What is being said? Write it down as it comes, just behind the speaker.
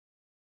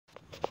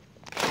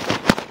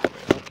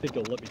think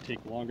it'll let me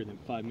take longer than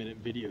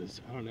 5-minute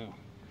videos. I don't know.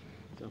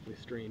 It's awfully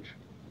strange.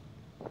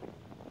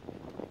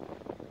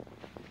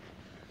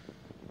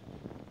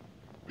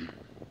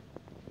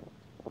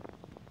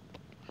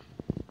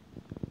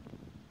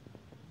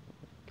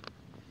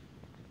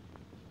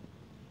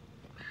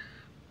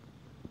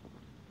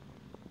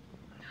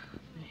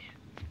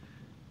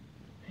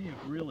 They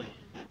have really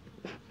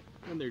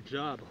done their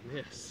job on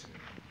this.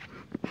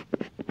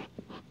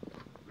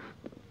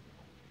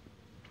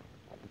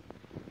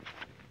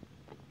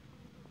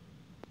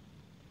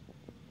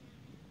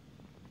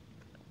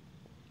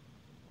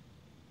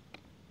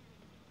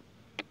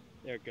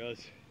 There it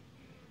goes.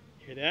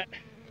 Hear that?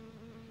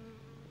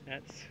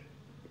 That's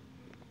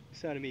the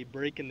sound of me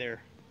breaking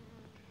their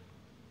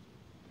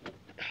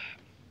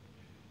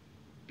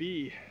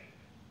bee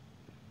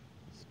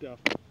stuff.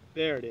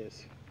 There it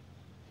is.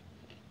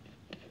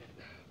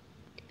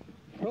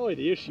 Probably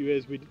the issue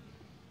is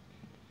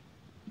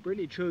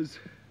Brittany chose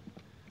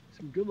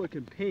some good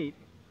looking paint,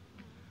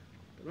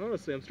 but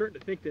honestly I'm starting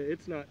to think that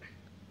it's not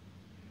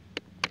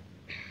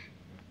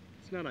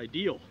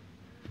ideal.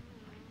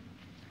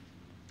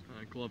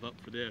 Glove up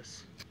for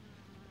this,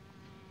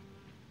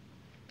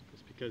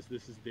 just because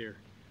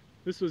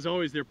this was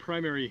always their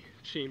primary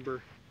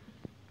chamber,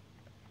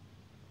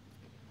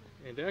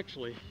 and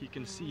actually you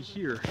can see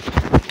here,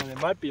 and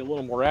it might be a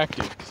little more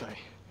active because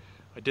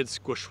I did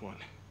squish one.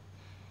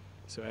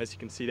 So as you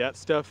can see, that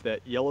stuff,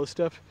 that yellow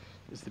stuff,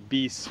 is the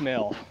bee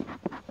smell.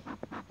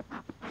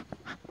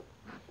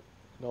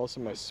 And also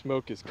my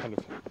smoke is kind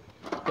of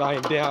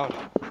dying down.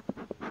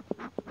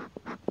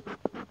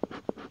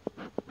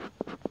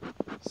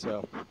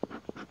 So,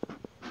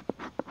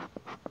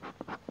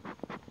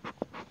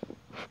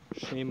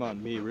 shame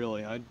on me,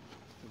 really. I've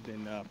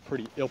been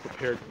pretty ill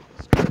prepared for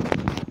this trip.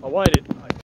 I wanted